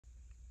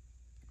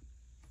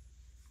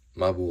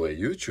Mabuhay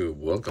YouTube,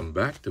 welcome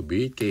back to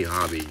BK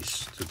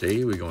Hobbies.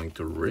 Today we're going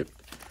to rip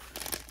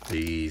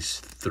these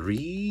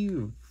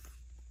 3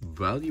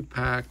 value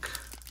pack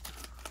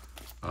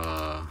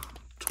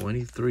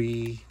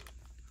 23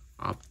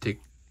 Optic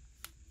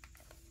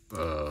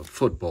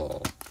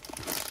football.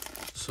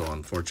 So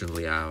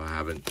unfortunately I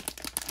haven't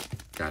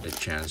got a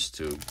chance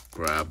to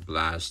grab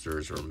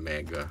blasters or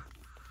mega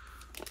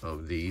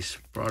of these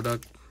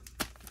product,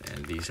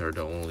 and these are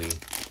the only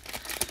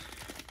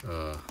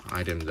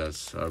item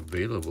that's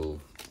available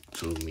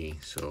to me.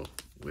 So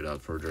without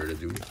further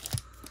ado,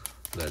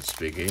 let's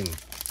begin.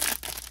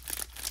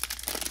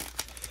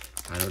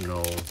 I don't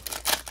know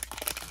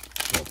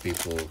what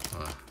people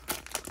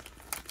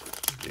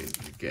they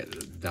get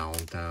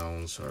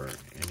downtowns or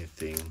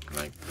anything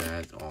like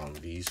that on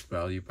these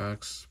value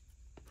packs,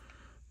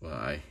 but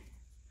I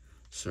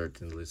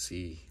certainly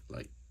see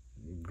like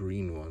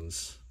green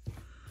ones.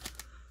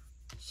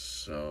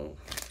 So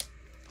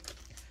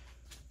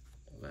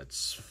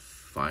let's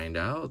find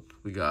out.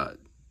 We got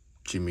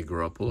Jimmy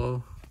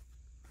Garoppolo,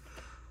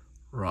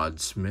 Rod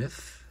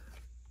Smith,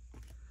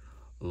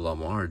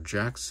 Lamar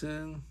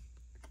Jackson,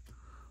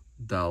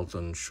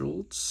 Dalton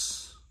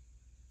Schultz,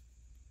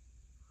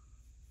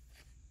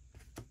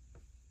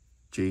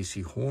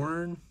 J.C.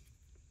 Horn.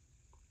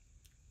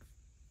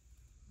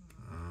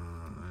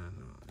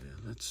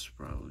 Let's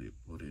probably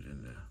put it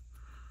in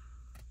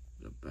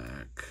the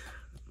back.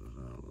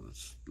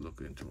 Let's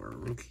look into our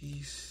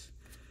rookies.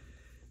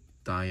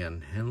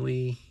 Diane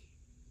Henley,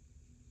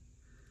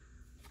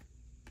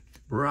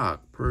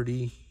 Brock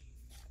Purdy,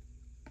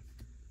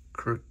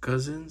 Kirk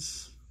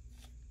Cousins,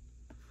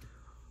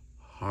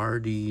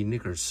 Hardy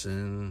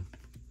Nickerson,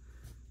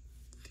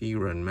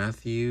 Tyrann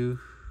Mathieu,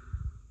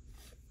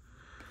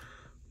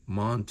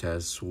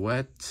 Montez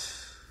Sweat,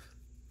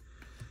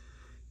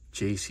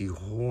 J.C.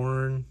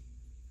 Horn,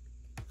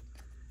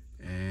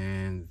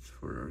 and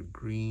for our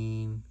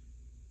green,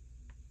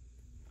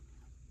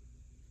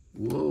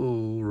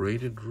 whoa,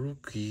 rated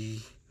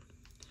rookie,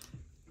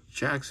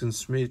 Jackson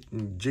Smith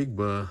and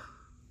Jigba.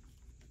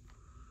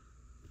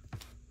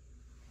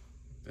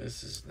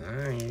 This is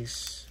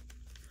nice.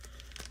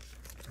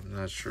 I'm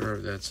not sure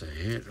if that's a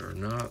hit or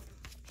not.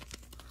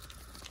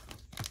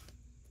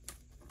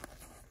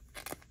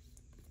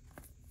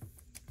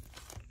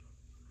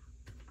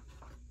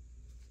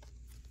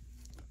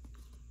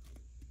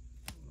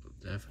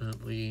 We'll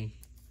definitely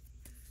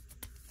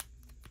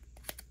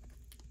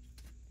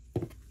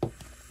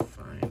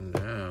find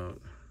out.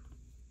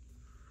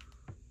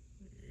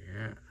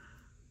 Yeah.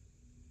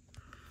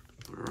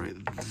 Put it right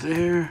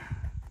there.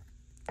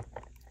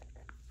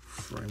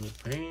 Frame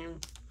of pain.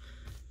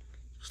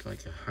 Looks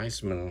like a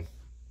Heisman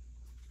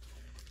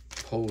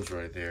pose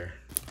right there.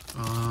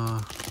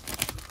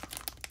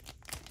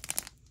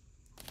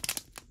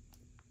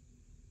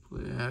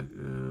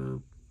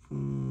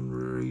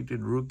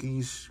 Rated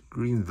rookies,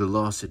 green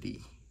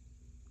velocity.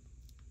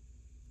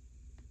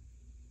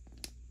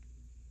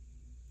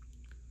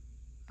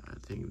 I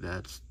think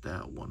that's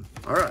that one.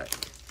 All right.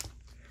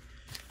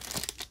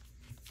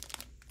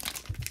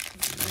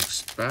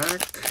 Next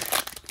pack.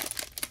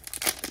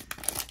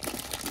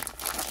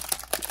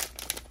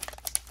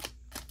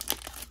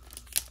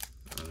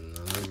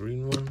 Another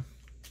green one.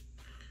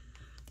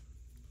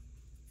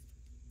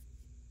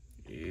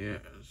 Yeah,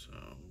 so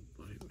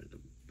put him in the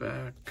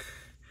back.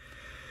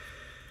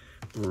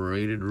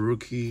 Rated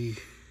rookie,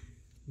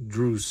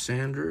 Drew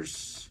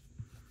Sanders,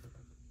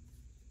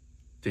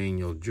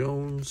 Daniel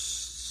Jones,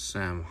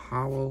 Sam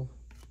Howell,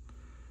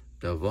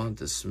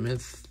 Devonta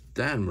Smith,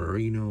 Dan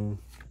Marino,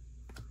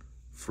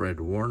 Fred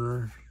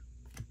Warner,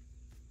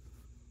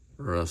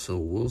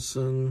 Russell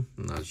Wilson.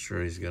 I'm not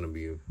sure he's gonna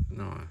be,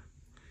 no,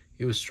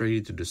 he was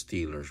traded to the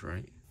Steelers,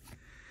 right?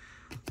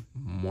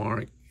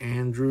 Mark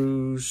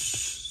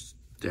Andrews,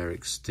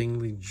 Derek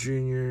Stingley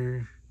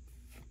Jr.,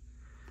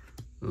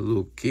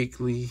 Luke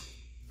Kuechly,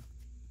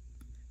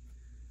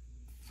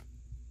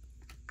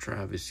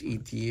 Travis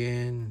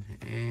Etienne,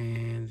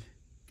 and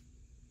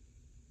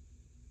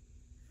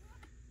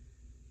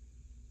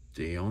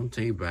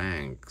Deontay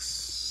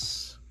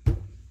Banks.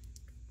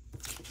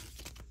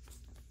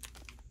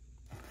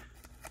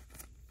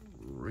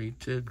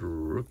 Rated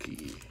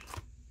rookie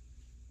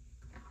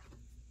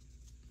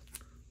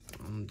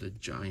on the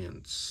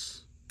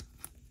Giants.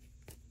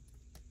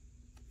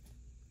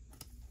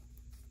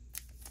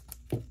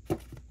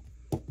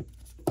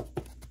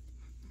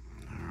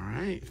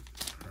 All right,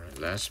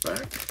 last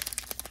pack.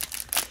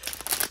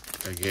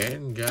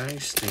 Again,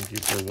 guys, thank you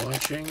for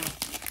watching.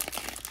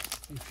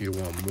 If you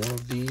want more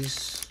of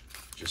these,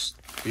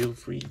 just feel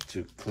free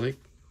to click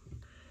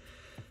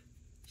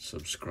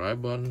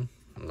subscribe button,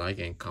 like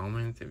and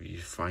comment if you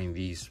find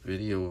these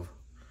video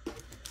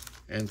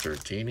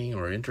entertaining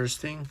or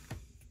interesting.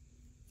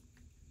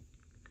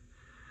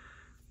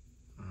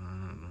 I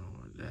don't know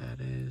what that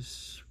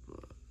is,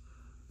 but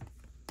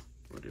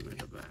put him in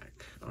the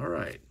back. All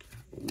right.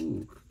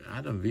 Ooh,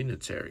 Adam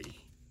Vinatieri,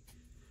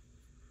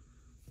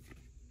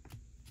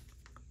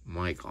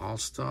 Mike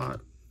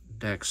Alstott,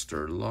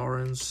 Dexter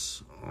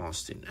Lawrence,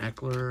 Austin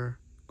Eckler,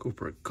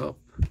 Cooper Kupp,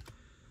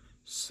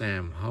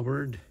 Sam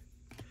Hubbard,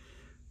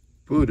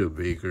 Buda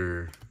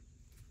Baker,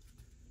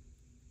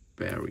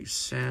 Barry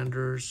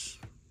Sanders,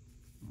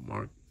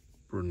 Mark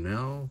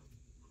Brunell.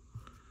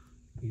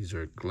 These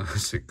are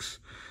classics.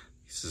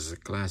 This is a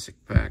classic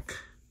pack.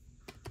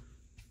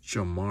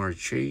 Jamar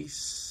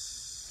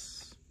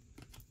Chase,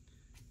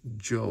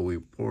 Joey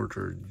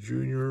Porter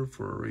Jr.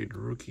 for a rated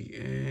rookie,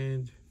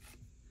 and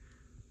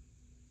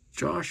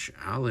Josh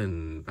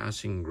Allen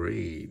passing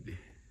grade.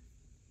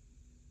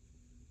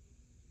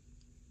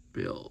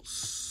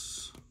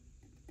 Bills.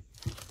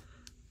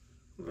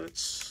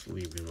 Let's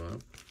leave him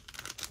up.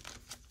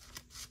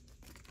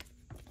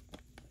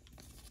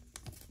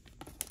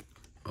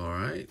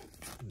 Alright,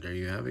 there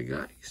you have it,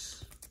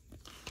 guys.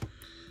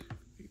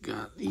 We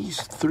got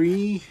these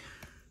three.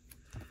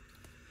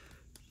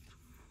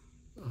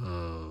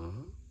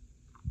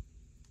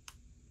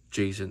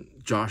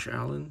 Josh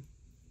Allen,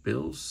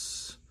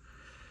 Bills,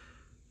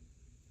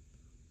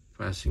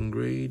 passing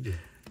grade,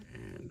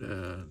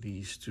 and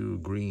these two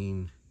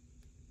green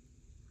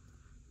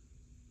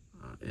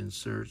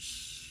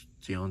inserts,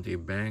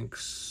 Deontay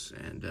Banks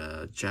and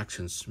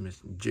Jackson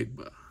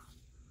Smith-Jigba.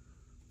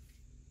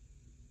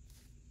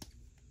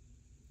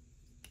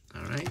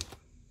 Alright,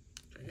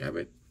 there you have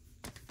it.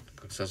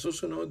 Sa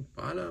susunod,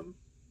 paalam.